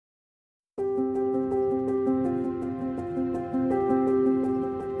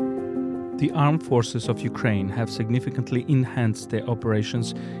The armed forces of Ukraine have significantly enhanced their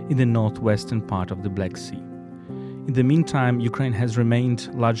operations in the northwestern part of the Black Sea. In the meantime, Ukraine has remained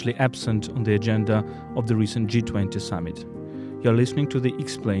largely absent on the agenda of the recent G20 summit. You're listening to the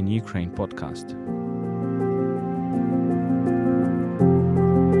Explain Ukraine podcast.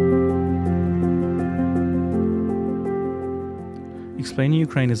 Explain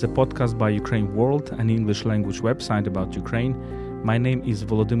Ukraine is a podcast by Ukraine World, an English language website about Ukraine. My name is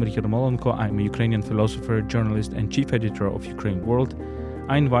Volodymyr Yermolenko. I'm a Ukrainian philosopher, journalist, and chief editor of Ukraine World.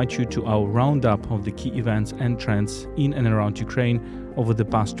 I invite you to our roundup of the key events and trends in and around Ukraine over the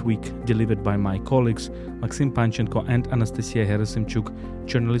past week, delivered by my colleagues Maxim Panchenko and Anastasia Gerasimchuk,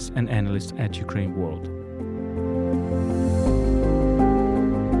 journalists and analysts at Ukraine World.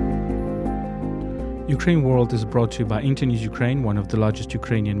 Ukraine World is brought to you by Internews Ukraine, one of the largest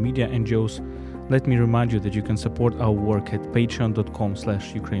Ukrainian media NGOs. Let me remind you that you can support our work at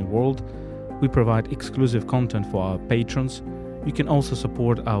patreon.com/UkraineWorld. We provide exclusive content for our patrons. You can also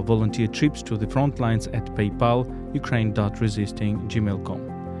support our volunteer trips to the front lines at PayPal, ukraine.resisting@gmail.com.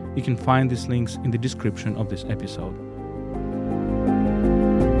 You can find these links in the description of this episode.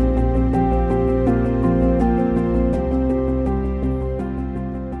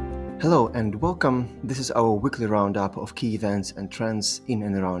 Hello and welcome. This is our weekly roundup of key events and trends in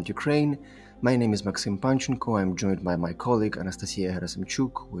and around Ukraine. My name is Maxim Panchenko. I'm joined by my colleague Anastasia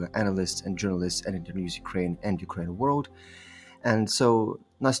Gerasimchuk. We are analysts and journalists at Internews Ukraine and Ukraine World. And so,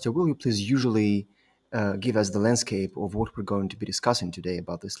 Nastya, will you please usually give us the landscape of what we're going to be discussing today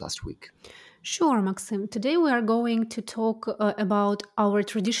about this last week? Sure, Maxim. Today we are going to talk about our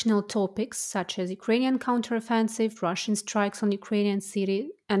traditional topics such as Ukrainian counteroffensive, Russian strikes on Ukrainian cities,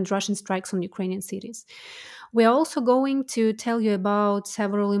 and Russian strikes on Ukrainian cities. We are also going to tell you about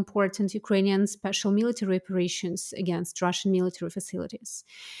several important Ukrainian special military operations against Russian military facilities.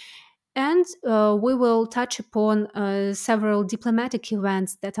 And we will touch upon several diplomatic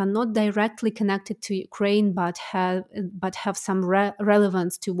events that are not directly connected to Ukraine, but have some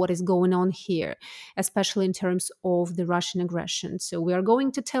relevance to what is going on here, especially in terms of the Russian aggression. So we are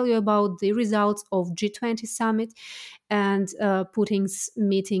going to tell you about the results of G20 summit and Putin's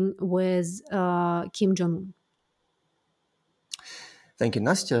meeting with Kim Jong-un. Thank you,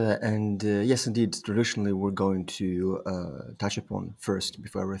 Nastya. And yes, indeed, traditionally we're going to touch upon first,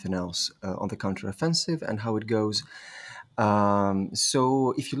 before everything else, on the counteroffensive and how it goes.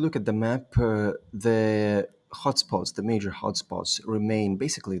 So if you look at the map, the major hotspots remain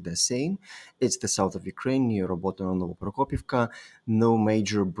basically the same. It's the south of Ukraine, near Robotyno, Novoprokopivka. No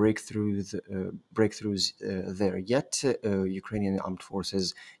major breakthroughs there yet. Ukrainian armed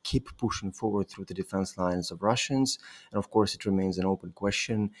forces keep pushing forward through the defense lines of Russians. And of course, it remains an open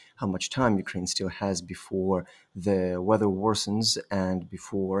question how much time Ukraine still has before the weather worsens and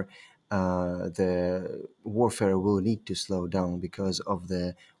before the warfare will need to slow down because of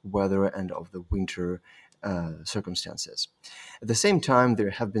the weather and of the winter circumstances. At the same time,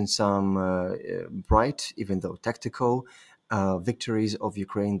 there have been some bright, even though tactical, victories of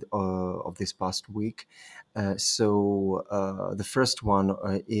Ukraine of this past week. So the first one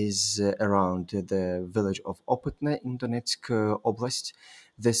is around the village of Opytne in Donetsk Oblast.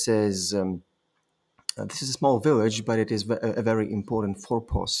 This is a small village, but it is a very important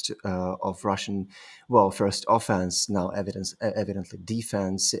forepost of Russian, first offense, now evidently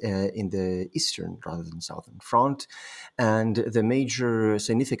defense in the eastern rather than southern front. And the major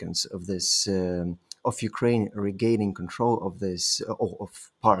significance of this, of Ukraine regaining control of this,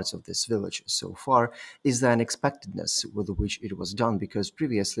 of parts of this village so far, is the unexpectedness with which it was done, because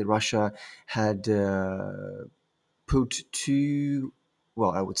previously Russia had put too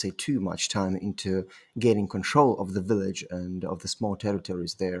much time into gaining control of the village and of the small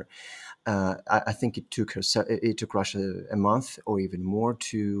territories there. I think it took Russia a month or even more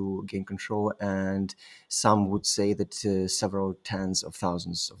to gain control, and some would say that several tens of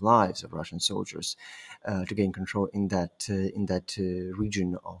thousands of lives of Russian soldiers to gain control in that region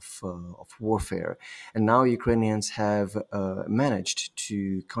of warfare. And now Ukrainians have managed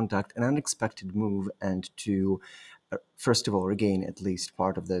to conduct an unexpected move and to first of all, regain at least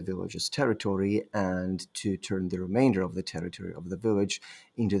part of the village's territory and to turn the remainder of the territory of the village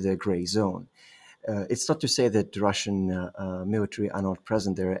into the gray zone. It's not to say that the Russian military are not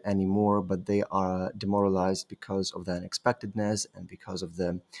present there anymore, but they are demoralized because of the unexpectedness and because of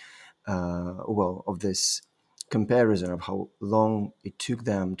the, of this comparison of how long it took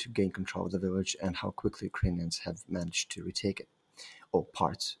them to gain control of the village and how quickly Ukrainians have managed to retake it, or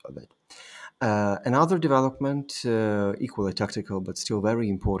parts of it. Another development, equally tactical but still very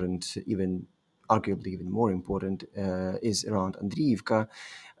important, even arguably even more important, is around Andriivka,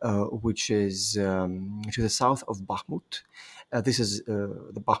 which is to the south of Bakhmut. This is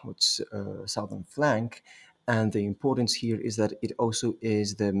the Bakhmut's southern flank. And the importance here is that it also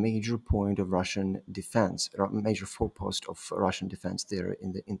is the major point of Russian defense, major forepost of Russian defense there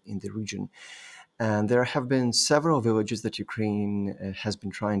in the region. And there have been several villages that Ukraine has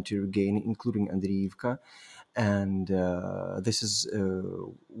been trying to regain, including Andriivka. And this is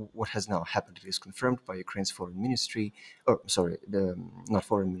what has now happened. It is confirmed by Ukraine's foreign ministry, or sorry, not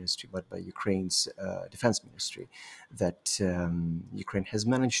foreign ministry, but by Ukraine's defense ministry, that Ukraine has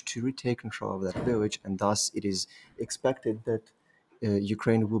managed to retake control of that village, and thus it is expected that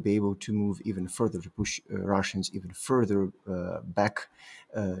Ukraine will be able to move even further, to push Russians even further back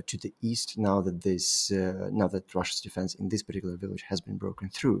to the east. Now that Russia's defense in this particular village has been broken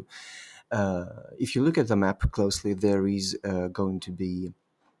through. If you look at the map closely, there is going to be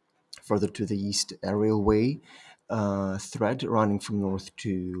further to the east a railway thread running from north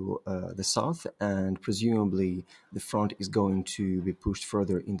to the south, and presumably the front is going to be pushed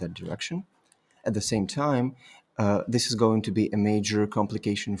further in that direction. At the same time, this is going to be a major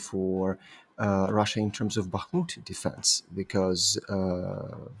complication for Russia in terms of Bakhmut defense, because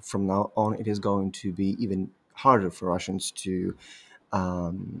from now on it is going to be even harder for Russians to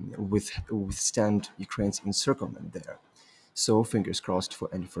withstand Ukraine's encirclement there. So fingers crossed for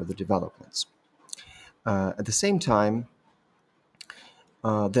any further developments. At the same time,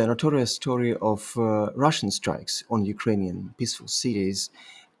 the notorious story of Russian strikes on Ukrainian peaceful cities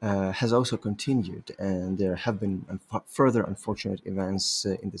has also continued, and there have been further unfortunate events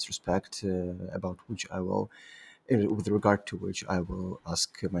in this respect, with regard to which I will ask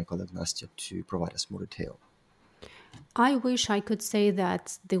my colleague Nastya to provide us more detail. I wish I could say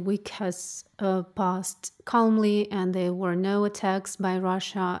that the week has passed calmly and there were no attacks by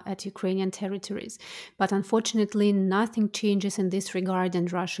Russia at Ukrainian territories. But unfortunately, nothing changes in this regard, and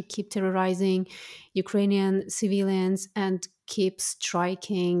Russia keeps terrorizing Ukrainian civilians and keeps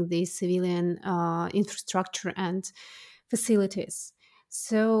striking the civilian infrastructure and facilities.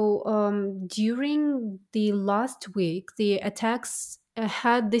 So during the last week, the attacks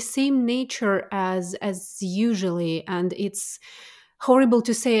had the same nature as usually, and it's horrible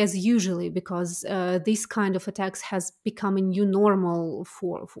to say as usually because this kind of attacks has become a new normal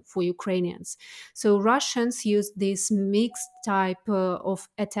for Ukrainians. So Russians use this mixed type of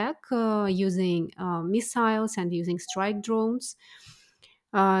attack using missiles and using strike drones.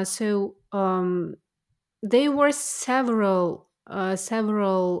 There were several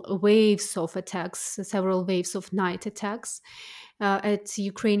waves of attacks, several waves of night attacks at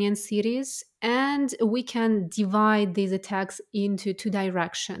Ukrainian cities, and we can divide these attacks into two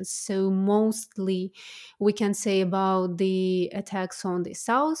directions. So mostly we can say about the attacks on the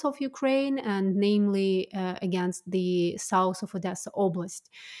south of Ukraine, and namely against the south of Odessa Oblast,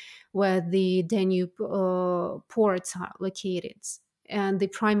 where the Danube ports are located, and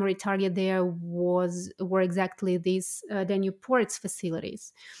the primary target there were exactly these Danube ports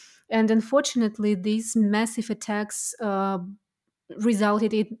facilities. And unfortunately, these massive attacks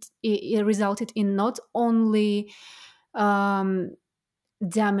resulted in not only um,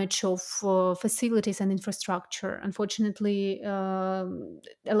 damage of facilities and infrastructure. Unfortunately, a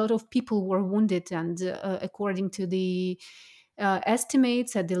lot of people were wounded, and according to the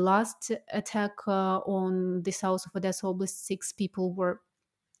estimates, at the last attack on the south of Odessa Oblast, 6 people were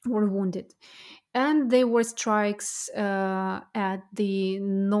wounded. And there were strikes at the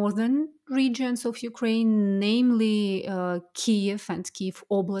northern regions of Ukraine, namely Kiev and Kiev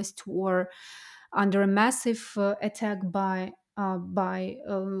Oblast, were under a massive attack by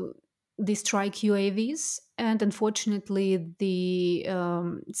the strike UAVs. And unfortunately, the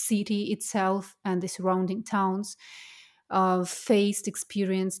city itself and the surrounding towns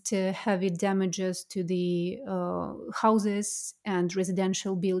experienced heavy damages to the houses and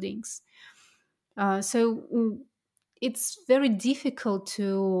residential buildings. So it's very difficult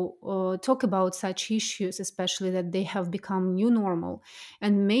to talk about such issues, especially that they have become new normal.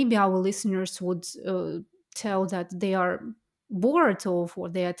 And maybe our listeners would tell that they are bored of, or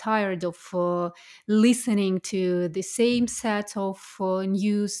they are tired of listening to the same set of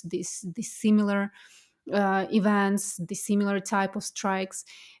news, this similar events, the similar type of strikes.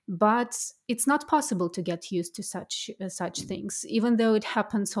 But it's not possible to get used to such things, even though it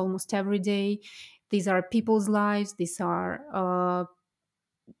happens almost every day. These are people's lives. These are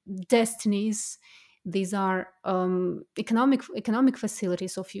destinies. These are economic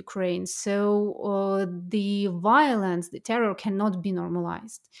facilities of Ukraine. So the violence, the terror cannot be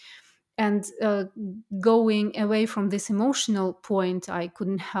normalized. And going away from this emotional point, I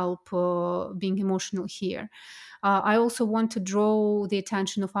couldn't help being emotional here. I also want to draw the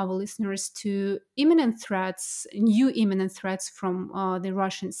attention of our listeners to imminent threats, new imminent threats from the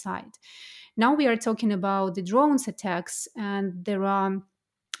Russian side. Now we are talking about the drones attacks, and there are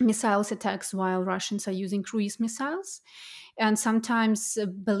missiles attacks while Russians are using cruise missiles. And sometimes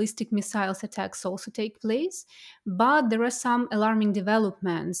ballistic missiles attacks also take place. But there are some alarming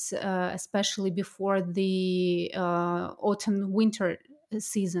developments, especially before the autumn winter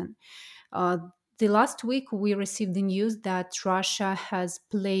season. Uh, the last week, we received the news that Russia has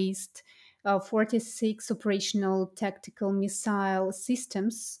placed 46 operational tactical missile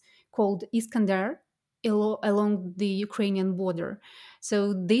systems called Iskander along the Ukrainian border. So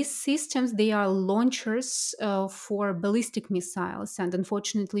these systems, they are launchers for ballistic missiles, and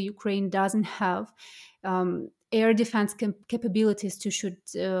unfortunately, Ukraine doesn't have air defense capabilities to shoot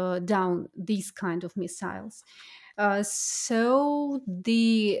down these kind of missiles. So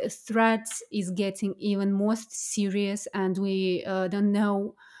the threat is getting even more serious, and we don't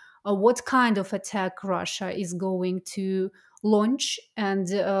know what kind of attack Russia is going to launch, and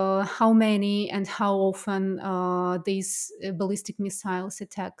how many and how often these ballistic missiles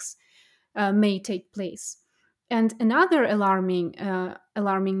attacks may take place. And another alarming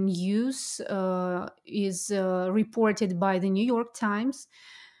news is reported by the New York Times.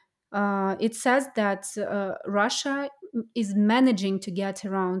 It says that Russia is managing to get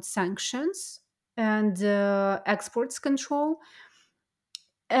around sanctions and exports control.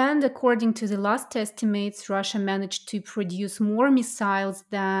 And according to the last estimates, Russia managed to produce more missiles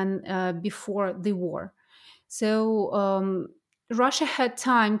than before the war. So Russia had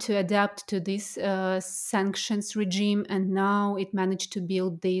time to adapt to this sanctions regime, and now it managed to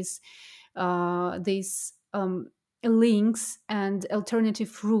build these links and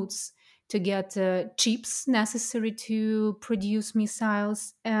alternative routes to get chips necessary to produce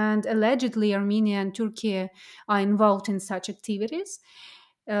missiles. And allegedly, Armenia and Turkey are involved in such activities.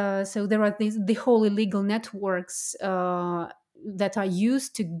 So there are the whole illegal networks that are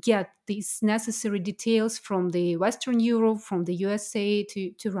used to get these necessary details from the Western Europe, from the USA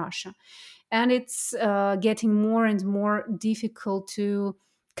to Russia. And it's getting more and more difficult to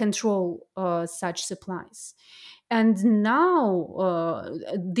control such supplies. And now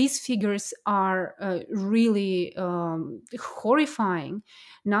these figures are really horrifying.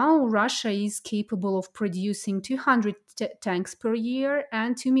 Now Russia is capable of producing 200 tanks per year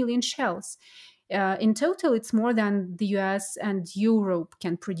and 2 million shells. In total, it's more than the US and Europe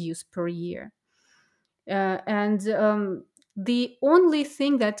can produce per year. And the only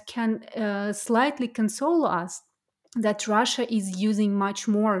thing that can slightly console us, that Russia is using much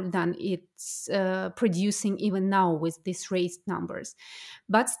more than it's producing even now with these raised numbers.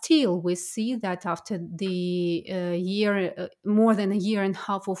 But still, we see that after the more than a year and a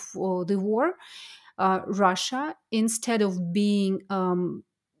half of the war, Russia, instead of being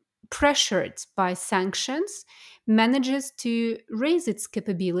pressured by sanctions, manages to raise its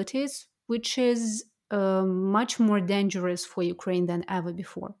capabilities, which is much more dangerous for Ukraine than ever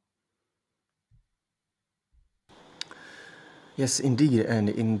before. Yes, indeed. And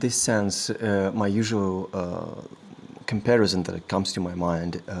in this sense, my usual comparison that comes to my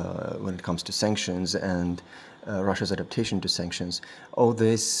mind when it comes to sanctions and Russia's adaptation to sanctions, all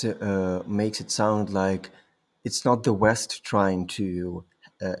this makes it sound like it's not the West trying to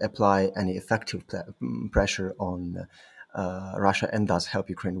apply any effective pressure on Russia and thus help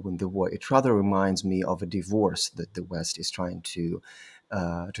Ukraine win the war. It rather reminds me of a divorce that the West is trying to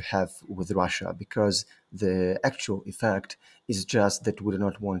have with Russia, because the actual effect is just that we do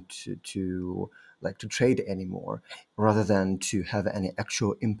not want to trade anymore, rather than to have any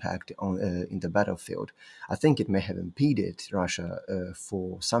actual impact on in the battlefield. I think it may have impeded Russia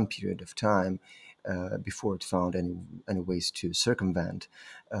for some period of time before it found any ways to circumvent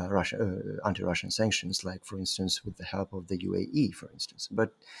anti-Russian sanctions, like for instance with the help of the UAE, for instance. But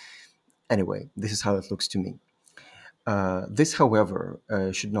anyway, this is how it looks to me. This, however,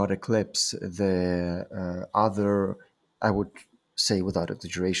 should not eclipse the other, I would say without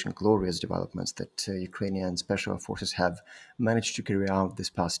exaggeration, glorious developments that Ukrainian special forces have managed to carry out this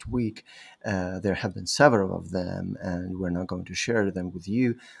past week. There have been several of them, and we're now going to share them with you.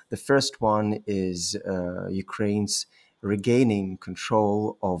 The first one is Ukraine's regaining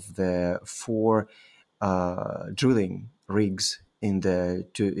control of the four drilling rigs in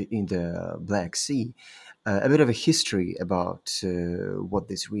the Black Sea. A bit of a history about what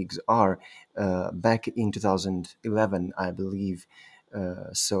these rigs are. Back in 2011, I believe,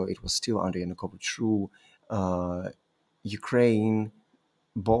 so it was still under Yanukovych rule, Ukraine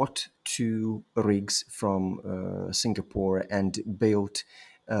bought 2 rigs from Singapore and built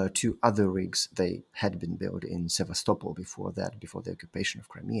 2 other rigs. They had been built in Sevastopol before that, before the occupation of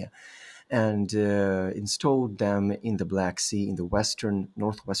Crimea, and installed them in the Black Sea, in the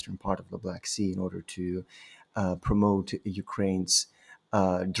northwestern part of the Black Sea, in order to promote Ukraine's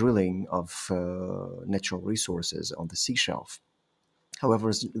drilling of natural resources on the sea shelf.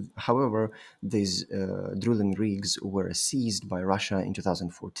 However, these drilling rigs were seized by Russia in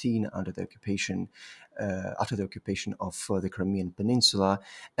 2014 after the occupation of the Crimean Peninsula.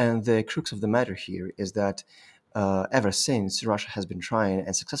 And the crux of the matter here is that ever since, Russia has been trying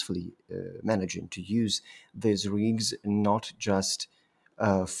and successfully managing to use these rigs not just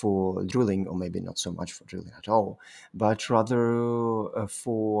for drilling, or maybe not so much for drilling at all, but rather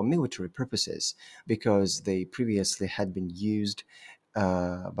for military purposes, because they previously had been used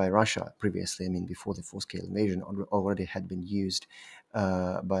by Russia previously. I mean, before the full-scale invasion, already had been used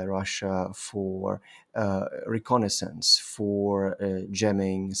by Russia for reconnaissance, for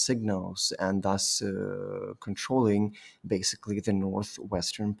jamming signals, and thus controlling basically the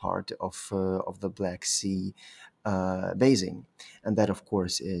northwestern part of the Black Sea basin. And that, of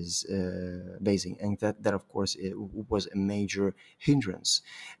course, is basin, and that of course was a major hindrance,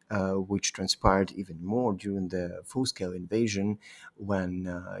 which transpired even more during the full-scale invasion, when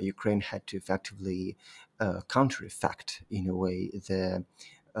Ukraine had to effectively counter-effect, in a way, the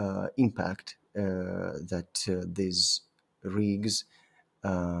impact that these rigs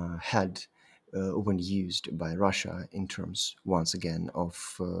had when used by Russia, in terms, once again,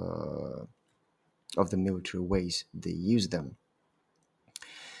 of the military ways they use them.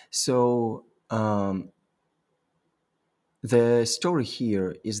 So the story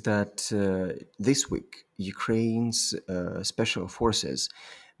here is that this week, Ukraine's special forces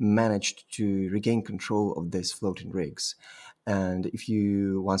managed to regain control of these floating rigs. And if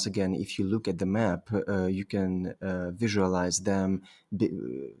you look at the map, you can visualize them,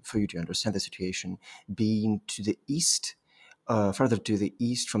 for you to understand the situation, being to the east, further to the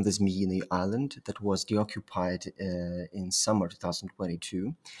east from the Zmyiny Island that was deoccupied in summer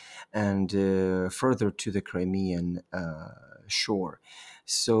 2022, and further to the Crimean shore.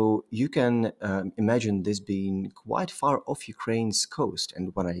 So you can imagine this being quite far off Ukraine's coast.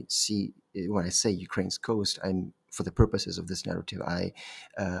 And when I say Ukraine's coast, I'm, for the purposes of this narrative, I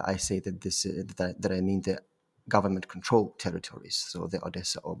say that that I mean the government-controlled territories, so the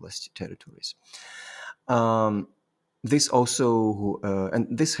Odessa Oblast territories. This also, and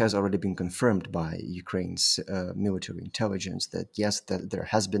this has already been confirmed by Ukraine's military intelligence, that yes, that there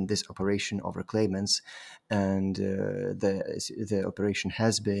has been this operation of reclaimants, and the operation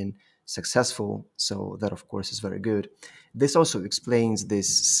has been successful. So that, of course, is very good. This also explains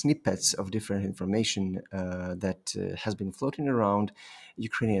these snippets of different information that has been floating around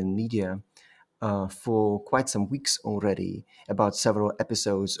Ukrainian media for quite some weeks already, about several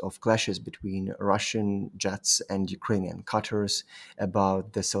episodes of clashes between Russian jets and Ukrainian cutters,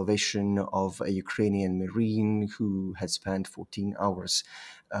 about the salvation of a Ukrainian Marine who had spent 14 hours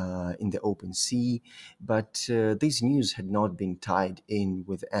in the open sea. But this news had not been tied in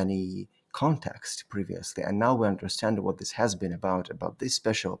with any context previously, and now we understand what this has been about this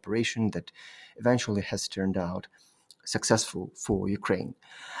special operation that eventually has turned out successful for Ukraine.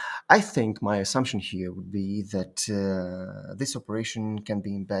 I think my assumption here would be that this operation can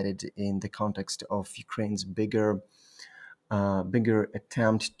be embedded in the context of Ukraine's bigger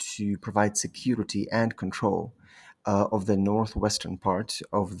attempt to provide security and control of the northwestern part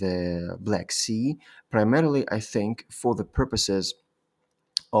of the Black Sea, primarily, I think, for the purposes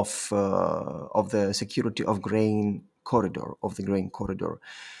of the security of the grain corridor,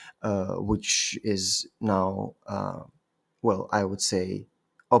 which is now, I would say,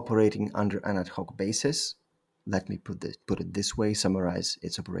 operating under an ad hoc basis. Let me put it this way, summarize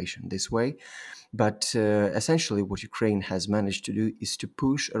its operation this way. But essentially, what Ukraine has managed to do is to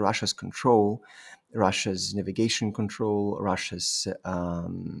push Russia's control, Russia's navigation control, Russia's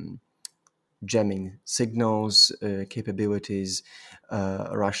jamming signals capabilities,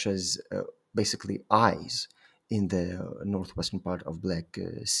 Russia's basically eyes in the northwestern part of Black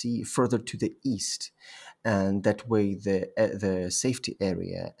Sea, further to the east, and that way the safety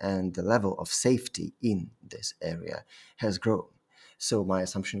area and the level of safety in this area has grown. So my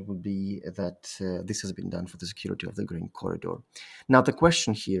assumption would be that this has been done for the security of the grain corridor. Now the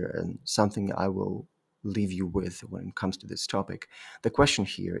question here, and something I will leave you with when it comes to this topic, the question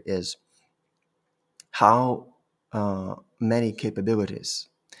here is, how many capabilities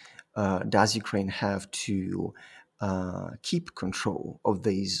does Ukraine have to keep control of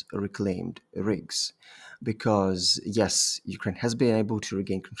these reclaimed rigs? because yes, Ukraine has been able to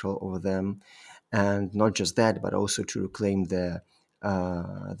regain control over them, and not just that, but also to reclaim the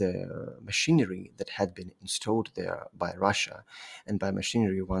machinery that had been installed there by Russia. And by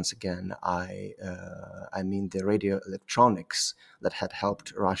machinery, once again, I mean the radio electronics that had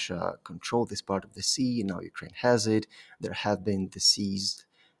helped Russia control this part of the sea. Now Ukraine has it. There have been the seized,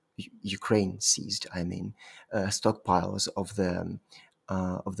 Ukraine seized, I mean, stockpiles of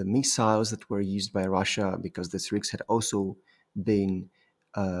the missiles that were used by Russia, because the rigs had also been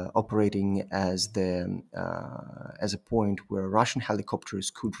operating as a point where Russian helicopters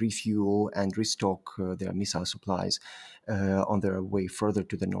could refuel and restock their missile supplies on their way further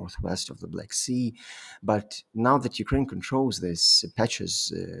to the northwest of the Black Sea. But now that Ukraine controls these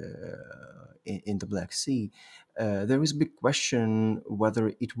patches in the Black Sea, there is a big question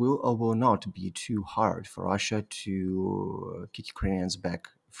whether it will or will not be too hard for Russia to kick Ukrainians back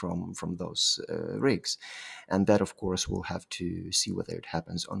from those rigs. And that, of course, we'll have to see whether it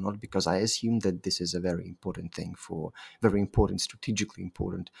happens or not, because I assume that this is a very important thing, for very important, strategically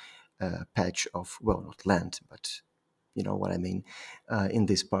important patch of, well, not land, but you know what I mean, in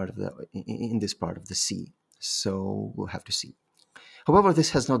this part of the sea. So we'll have to see. However, this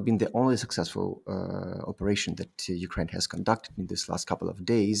has not been the only successful operation that Ukraine has conducted in this last couple of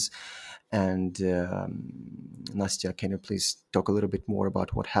days. And Nastya, can you please talk a little bit more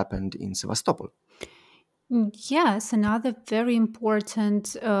about what happened in Sevastopol? Yes, another very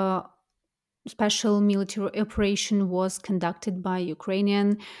important special military operation was conducted by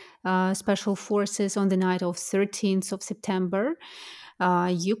Ukrainian special forces on the night of 13th of September.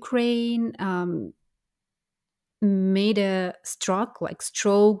 Ukraine made a stroke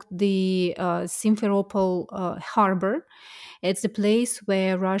the Simferopol harbor. It's the place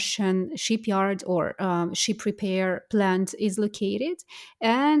where Russian shipyard or ship repair plant is located.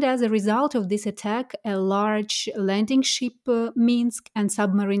 And as a result of this attack, a large landing ship Minsk and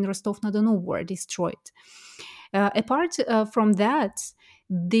submarine Rostov-na-Donu were destroyed. Apart from that,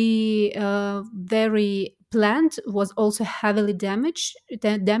 the very plant was also heavily damaged,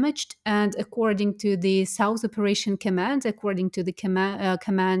 and according to the South Operation Command, according to the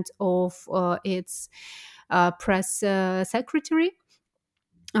command of its press secretary,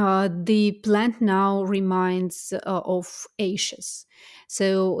 the plant now remains of ashes.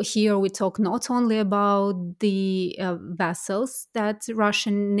 So here we talk not only about the vessels that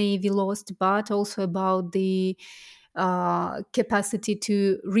Russian Navy lost, but also about the capacity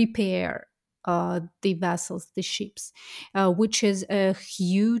to repair the vessels, the ships, which is a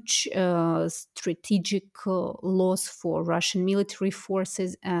huge strategic loss for Russian military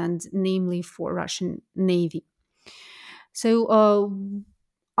forces and namely for Russian Navy. So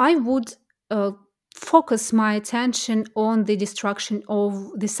I would focus my attention on the destruction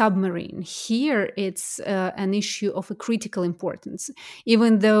of the submarine. Here, it's an issue of a critical importance,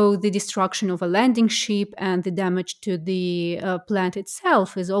 even though the destruction of a landing ship and the damage to the plant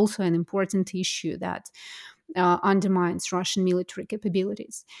itself is also an important issue that undermines Russian military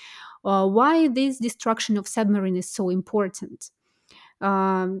capabilities. Why this destruction of submarine is so important?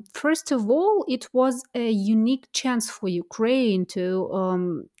 First of all, it was a unique chance for Ukraine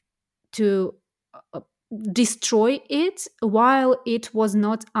to destroy it while it was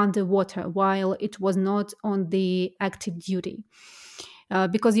not underwater, while it was not on the active duty.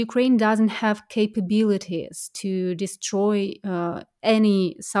 Because Ukraine doesn't have capabilities to destroy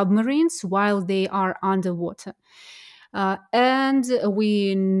any submarines while they are underwater. And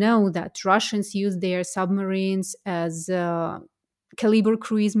we know that Russians use their submarines as caliber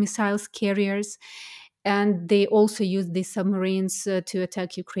cruise missiles carriers, and they also use these submarines to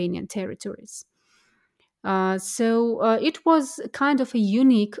attack Ukrainian territories. So it was kind of a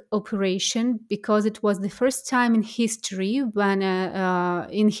unique operation because it was the first time in history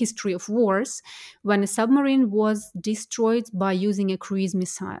in history of wars, when a submarine was destroyed by using a cruise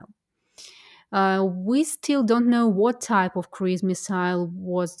missile. We still don't know what type of cruise missile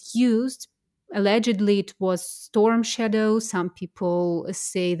was used. Allegedly, it was Storm Shadow. Some people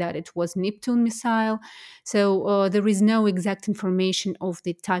say that it was Neptune missile. So there is no exact information of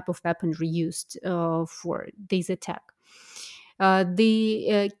the type of weaponry used for this attack.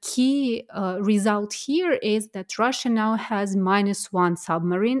 The key result here is that Russia now has -1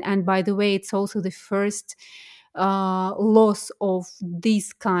 submarine. And by the way, it's also the first loss of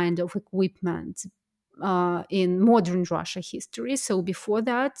this kind of equipment in modern Russia history. So before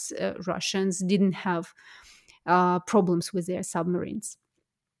that, Russians didn't have problems with their submarines.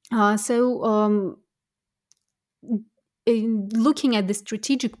 So in looking at the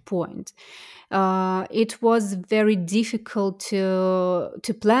strategic point, it was very difficult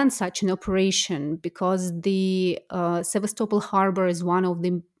to plan such an operation because the Sevastopol harbor is one of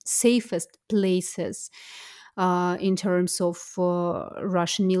the safest places in terms of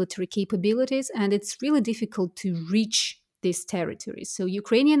Russian military capabilities, and it's really difficult to reach this territory. So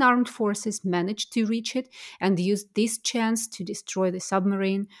Ukrainian armed forces managed to reach it and used this chance to destroy the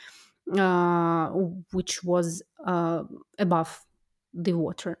submarine, uh, which was above the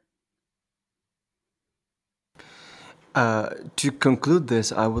water. To conclude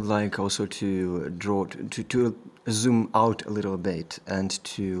this, I would like also to to zoom out a little bit and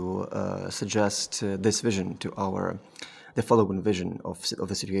to suggest this vision to the following vision of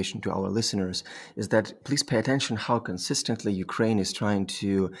the situation to our listeners is that please pay attention how consistently Ukraine is trying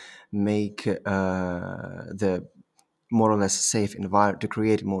to make the more or less safe environment to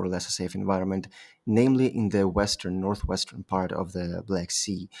create more or less a safe environment, namely in the northwestern part of the Black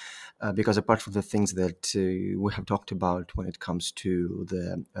Sea, because apart from the things that we have talked about when it comes to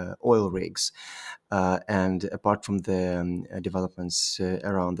the oil rigs, and apart from the developments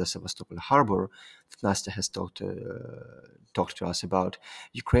around the Sevastopol harbor that Nastya has talked to us about,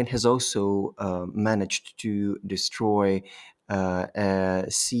 Ukraine has also managed to destroy a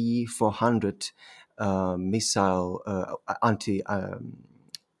C-400 missile anti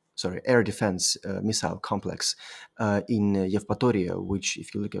air defense missile complex in Yevpatoria, which,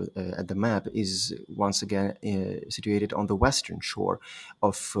 if you look at the map, is once again situated on the western shore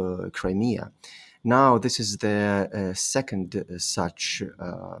of Crimea. Now, this is the second such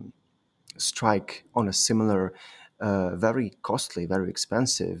strike on a similar, very costly, very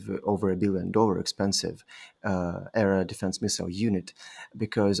expensive, over $1 billion expensive air defense missile unit,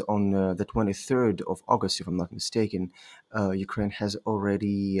 because on the 23rd of August, if I'm not mistaken, Ukraine has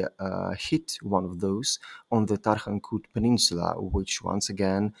already hit one of those on the Tarkhankut Peninsula, which once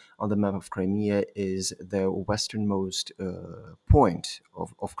again on the map of Crimea is the westernmost point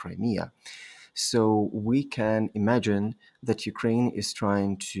of Crimea. So we can imagine that Ukraine is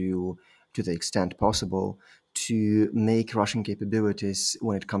trying to the extent possible, to make Russian capabilities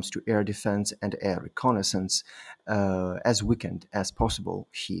when it comes to air defense and air reconnaissance as weakened as possible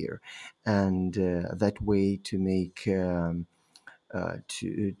here, and that way to make to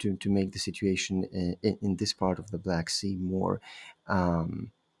make the situation in this part of the Black Sea more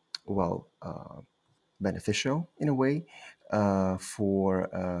well. Beneficial in a way for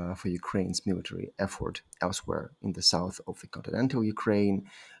Ukraine's military effort elsewhere in the south of the continental Ukraine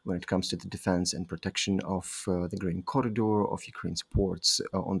when it comes to the defense and protection of the grain corridor, of Ukraine's ports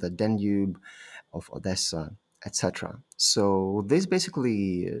on the Danube, of Odessa, etc. So this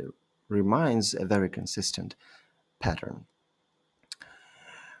basically remains a very consistent pattern.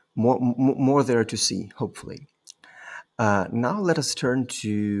 More there to see, hopefully. Now let us turn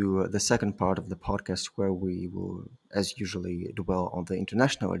to the second part of the podcast, where we will, as usually, dwell on the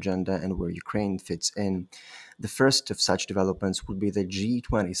international agenda and where Ukraine fits in. The first of such developments would be the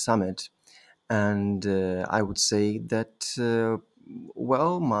G20 summit, and I would say that,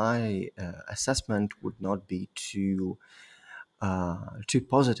 well, my assessment would not be too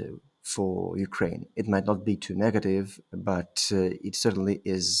positive for Ukraine. It might not be too negative, but it certainly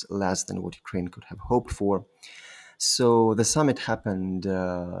is less than what Ukraine could have hoped for. So the summit happened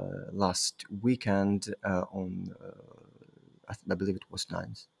last weekend I believe it was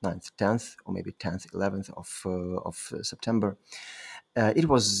 9th, 10th, or maybe 10th, 11th of September. It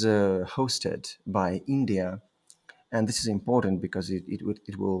was hosted by India, and this is important because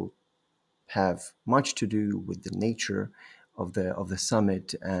it will have much to do with the nature of the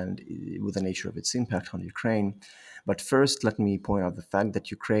summit and with the nature of its impact on Ukraine. But first, let me point out the fact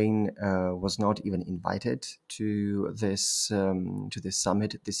that Ukraine was not even invited to this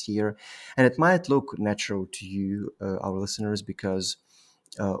summit this year, and it might look natural to you, our listeners, because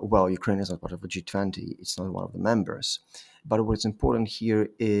well, Ukraine is not part of the G20; it's not one of the members. But what's important here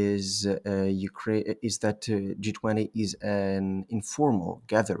is Ukraine is that G20 is an informal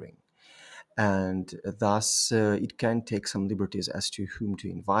gathering, and thus it can take some liberties as to whom to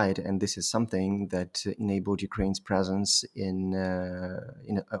invite, and this is something that enabled Ukraine's presence on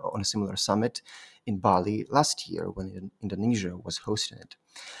a similar summit in Bali last year when Indonesia was hosting it.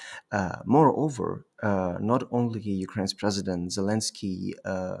 Moreover, not only Ukraine's President Zelensky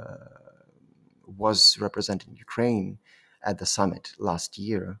was representing Ukraine at the summit last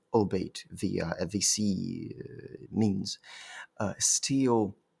year, albeit via a VC means,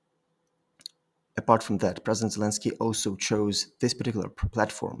 still apart from that, President Zelensky also chose this particular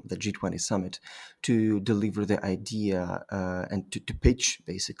platform, the G20 summit, to deliver the idea and to pitch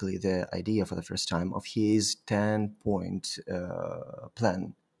basically the idea for the first time of his 10-point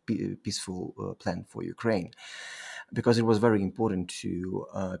plan, peaceful plan for Ukraine, because it was very important to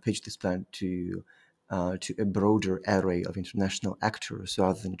pitch this plan to a broader array of international actors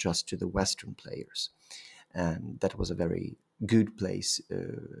rather than just to the Western players. And that was a very good place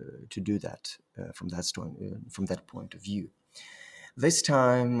to do that from that point of view. This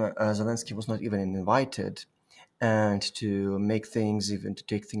time, Zelensky was not even invited, and to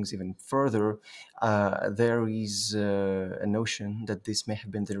take things even further, there is a notion that this may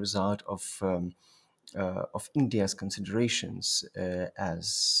have been the result of India's considerations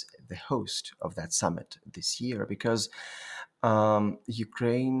as the host of that summit this year, because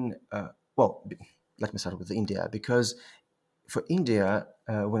Ukraine, let me start with India, because for India,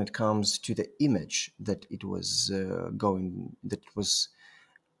 when it comes to the image that it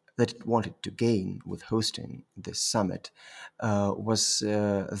wanted to gain with hosting this summit, was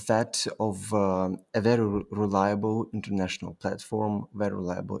that of a very reliable international platform, very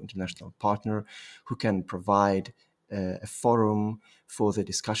reliable international partner who can provide a forum for the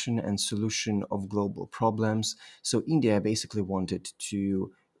discussion and solution of global problems. So India basically wanted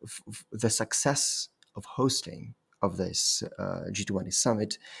the success of hosting of this G20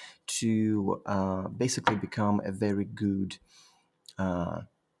 summit to basically become a very good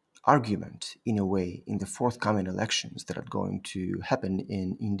argument, in a way, in the forthcoming elections that are going to happen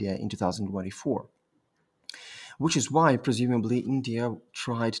in India in 2024. Which is why, presumably, India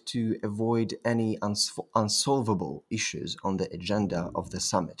tried to avoid any unsolvable issues on the agenda of the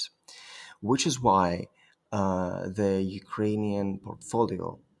summit. Which is why the Ukrainian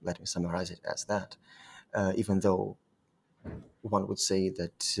portfolio, let me summarize it as that, even though one would say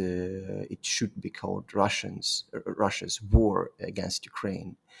that it should be called Russia's war against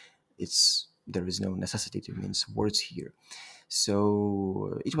Ukraine. There is no necessity to mince words here.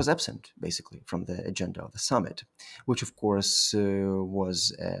 So it was absent, basically, from the agenda of the summit, which, of course,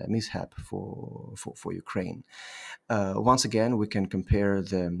 was a mishap for Ukraine. Once again, we can compare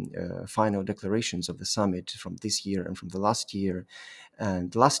the final declarations of the summit from this year and from the last year.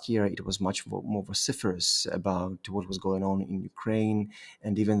 And last year, it was much more vociferous about what was going on in Ukraine.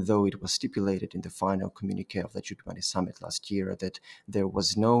 And even though it was stipulated in the final communique of the G20 summit last year that there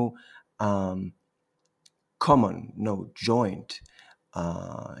was no joint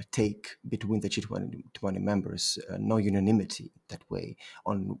take between the G20 members, no unanimity that way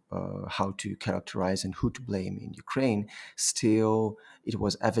on how to characterize and who to blame in Ukraine. Still, it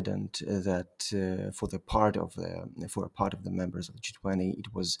was evident that for a part of the members of the G20,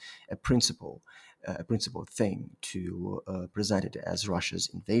 it was a principal thing to present it as Russia's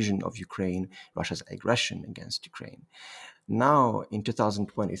invasion of Ukraine, Russia's aggression against Ukraine. Now, in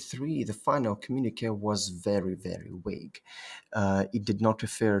 2023, the final communique was very, very vague. It did not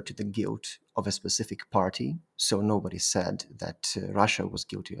refer to the guilt of a specific party, so nobody said that Russia was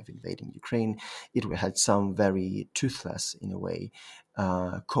guilty of invading Ukraine. It had some very toothless, in a way,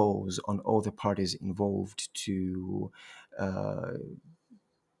 calls on all the parties involved to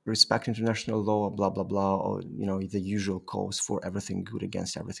respect international law, blah, blah, blah, or, the usual calls for everything good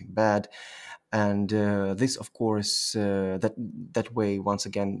against everything bad. And this, of course, that way, once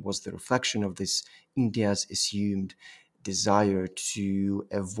again, was the reflection of this India's assumed desire to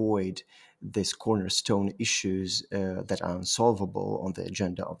avoid these cornerstone issues that are unsolvable on the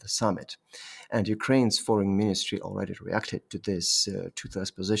agenda of the summit. And Ukraine's foreign ministry already reacted to this toothless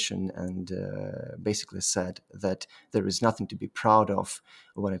position and basically said that there is nothing to be proud of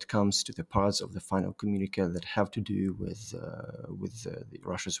when it comes to the parts of the final communique that have to do with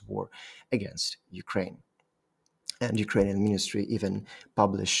Russia's war against Ukraine. And Ukrainian ministry even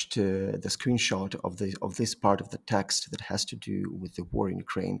published the screenshot of this part of the text that has to do with the war in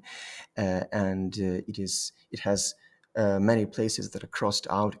Ukraine, and it has many places that are crossed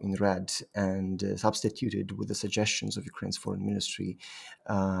out in red and substituted with the suggestions of Ukraine's foreign ministry.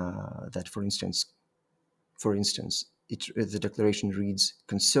 That, for instance, the declaration reads: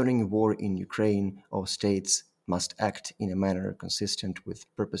 "Concerning war in Ukraine, all states must act in a manner consistent with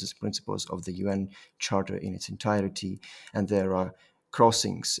purposes and principles of the UN Charter in its entirety." And there are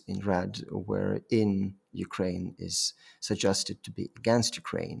crossings in red wherein Ukraine is suggested to be against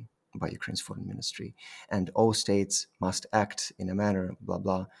Ukraine by Ukraine's foreign ministry. And all states must act in a manner, blah,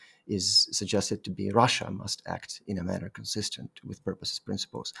 blah, is suggested to be Russia must act in a manner consistent with purposes,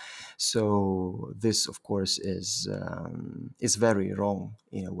 principles. So this, of course, is very wrong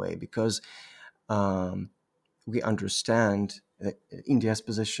in a way, because we understand India's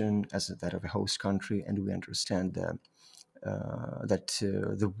position as that of a host country, and we understand that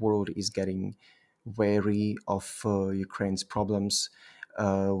the world is getting wary of Ukraine's problems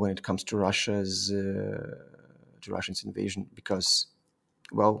when it comes to Russia's invasion, because,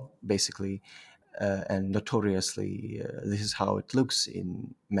 well, basically and notoriously, this is how it looks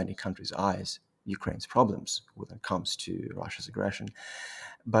in many countries' eyes. Ukraine's problems when it comes to Russia's aggression,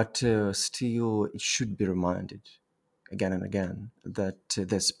 but still, it should be reminded again and again that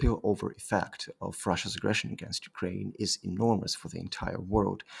the spillover effect of Russia's aggression against Ukraine is enormous for the entire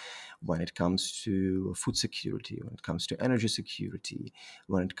world when it comes to food security, when it comes to energy security,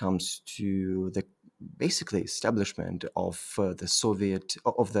 when it comes to the basically establishment of the Soviet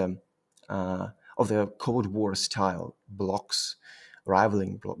uh, of the Cold War style blocks,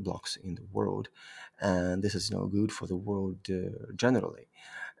 rivaling blocks in the world, and this is no good for the world generally.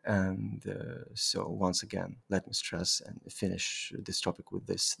 And so, once again, let me stress and finish this topic with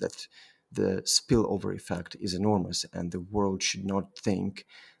this: that the spillover effect is enormous, and the world should not think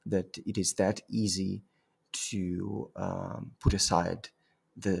that it is that easy to put aside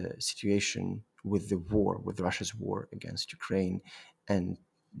the situation with the war, with Russia's war against Ukraine, and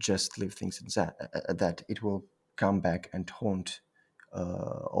just leave things at that. It will come back and haunt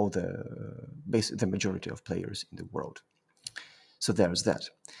all the majority of players in the world. So there's that.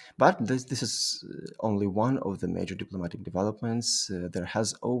 But this is only one of the major diplomatic developments. There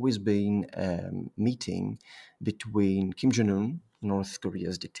has always been a meeting between Kim Jong Un, North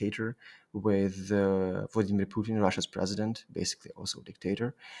Korea's dictator, with Vladimir Putin, Russia's president, basically also a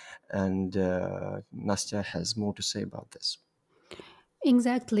dictator. And Nastya has more to say about this.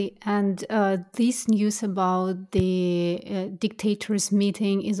 Exactly. And this news about the dictators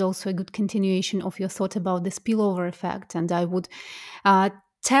meeting is also a good continuation of your thought about the spillover effect. And I would,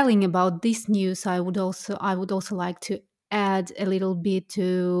 telling about this news, I would also like to add a little bit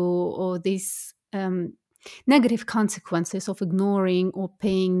to this negative consequences of ignoring or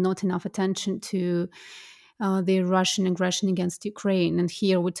paying not enough attention to the Russian aggression against Ukraine. And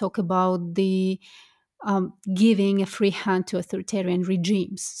here we talk about the giving a free hand to authoritarian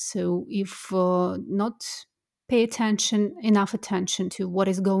regimes. So if not pay enough attention to what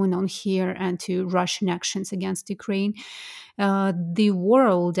is going on here and to Russian actions against Ukraine, the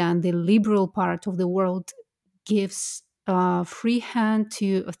world and the liberal part of the world gives free hand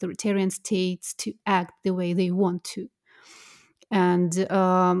to authoritarian states to act the way they want to. And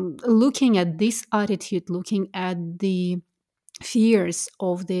looking at this attitude, looking at the fears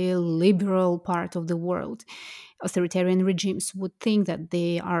of the liberal part of the world, authoritarian regimes would think that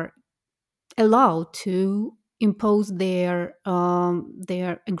they are allowed to impose their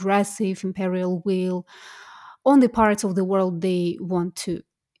aggressive imperial will on the parts of the world they want to.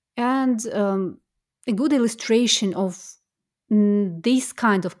 And a good illustration of this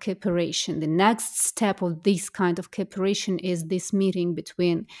kind of cooperation, the next step of this kind of cooperation, is this meeting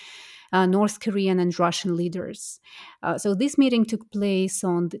between North Korean and Russian leaders. So this meeting took place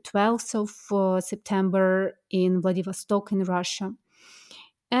on the 12th of September in Vladivostok in Russia.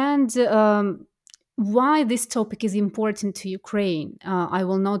 And why this topic is important to Ukraine, I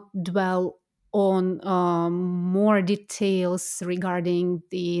will not dwell on more details regarding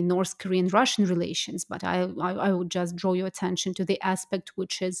the North Korean-Russian relations, but I would just draw your attention to the aspect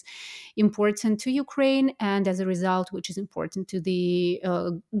which is important to Ukraine and as a result, which is important to the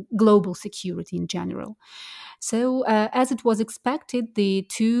global security in general. So, as it was expected, the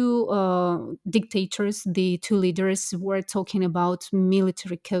two dictators, the two leaders, were talking about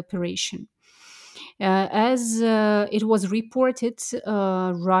military cooperation. As it was reported,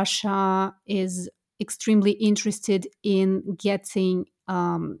 Russia is extremely interested in getting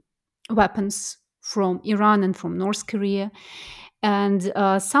weapons from Iran and from North Korea. And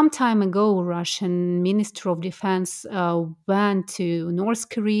some time ago, Russian Minister of Defense went to North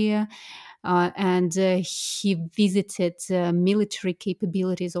Korea and he visited military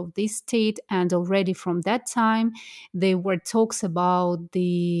capabilities of this state. And already from that time, there were talks about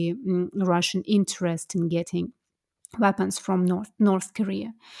the Russian interest in getting weapons from North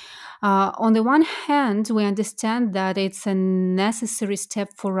Korea. On the one hand, we understand that it's a necessary step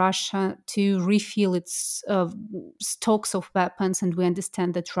for Russia to refill its stocks of weapons, and we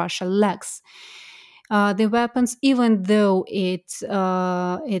understand that Russia lacks the weapons, even though its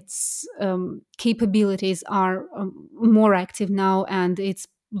capabilities are more active now and its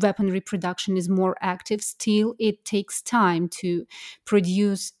weaponry production is more active. Still, it takes time to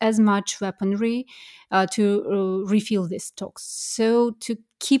produce as much weaponry to refill these stocks. So, to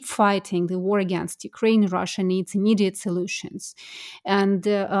keep fighting the war against Ukraine, Russia needs immediate solutions. And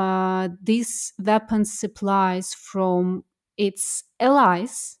these weapons supplies from its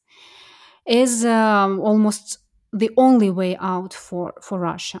allies is almost the only way out for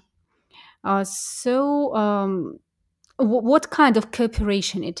Russia. What kind of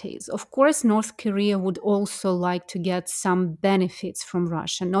cooperation it is? Of course, North Korea would also like to get some benefits from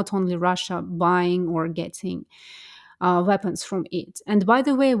Russia, not only Russia buying or getting weapons from it. And by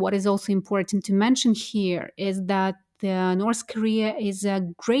the way, what is also important to mention here is that North Korea is a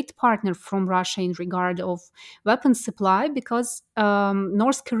great partner from Russia in regard of weapons supply because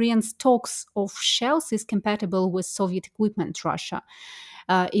North Korean stocks of shells is compatible with Soviet equipment Russia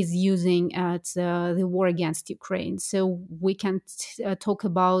is using at the war against Ukraine. So we can talk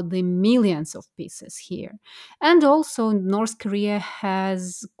about the millions of pieces here. And also North Korea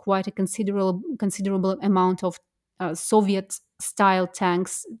has quite a considerable amount of Soviet style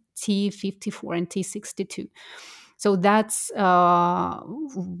tanks T-54 and T-62. So that's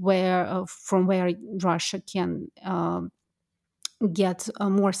from where Russia can get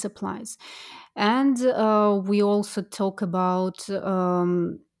more supplies. And we also talk about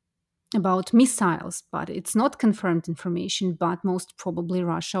missiles, but it's not confirmed information. But most probably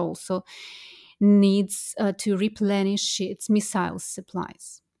Russia also needs to replenish its missile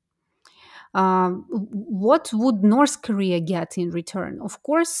supplies. What would North Korea get in return? Of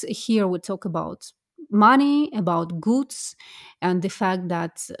course, here we talk about money, about goods, and the fact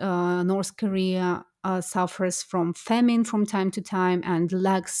that North Korea suffers from famine from time to time and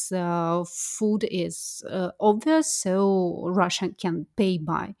lacks food is obvious, so Russia can pay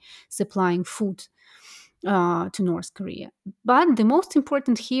by supplying food to North Korea. But the most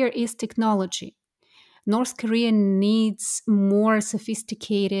important here is technology. North Korea needs more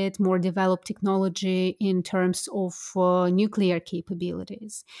sophisticated, more developed technology in terms of nuclear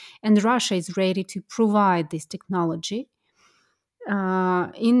capabilities. And Russia is ready to provide this technology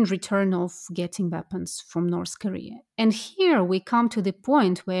in return of getting weapons from North Korea. And here we come to the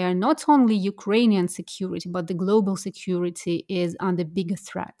point where not only Ukrainian security, but the global security is under bigger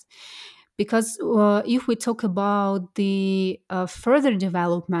threat. Because if we talk about the further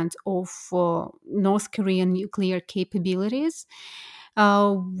development of North Korean nuclear capabilities,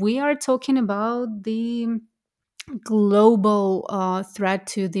 we are talking about the global threat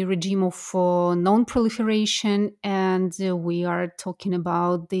to the regime of non-proliferation, and we are talking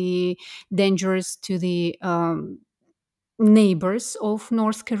about the dangers to the neighbors of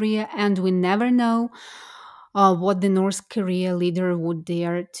North Korea, and we never know what the North Korea leader would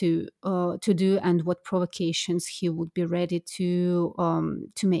dare to do and what provocations he would be ready to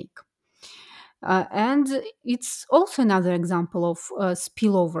make. And it's also another example of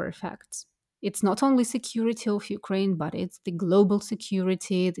spillover effects. It's not only security of Ukraine, but it's the global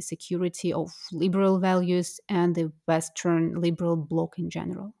security, the security of liberal values, and the Western liberal bloc in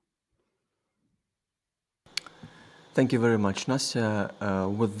general. Thank you very much, Nastya.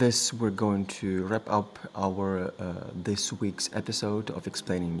 With this, we're going to wrap up our this week's episode of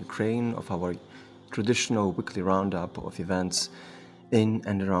Explaining Ukraine, of our traditional weekly roundup of events in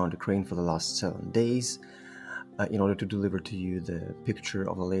and around Ukraine for the last 7 days, in order to deliver to you the picture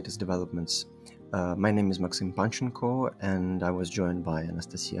of the latest developments. My name is Maxim Panchenko, and I was joined by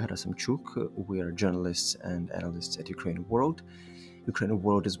Anastasia Rasamchuk. We are journalists and analysts at Ukraine World. Ukraine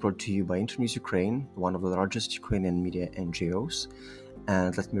World is brought to you by Internews Ukraine, one of the largest Ukrainian media NGOs.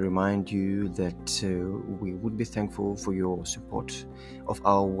 And let me remind you that we would be thankful for your support of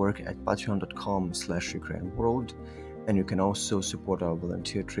our work at patreon.com/UkraineWorld. And you can also support our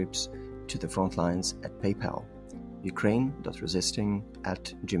volunteer trips to the front lines at PayPal,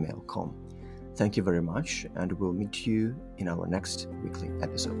 ukraine.resisting@gmail.com. Thank you very much, and we'll meet you in our next weekly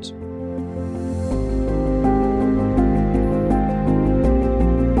episodes.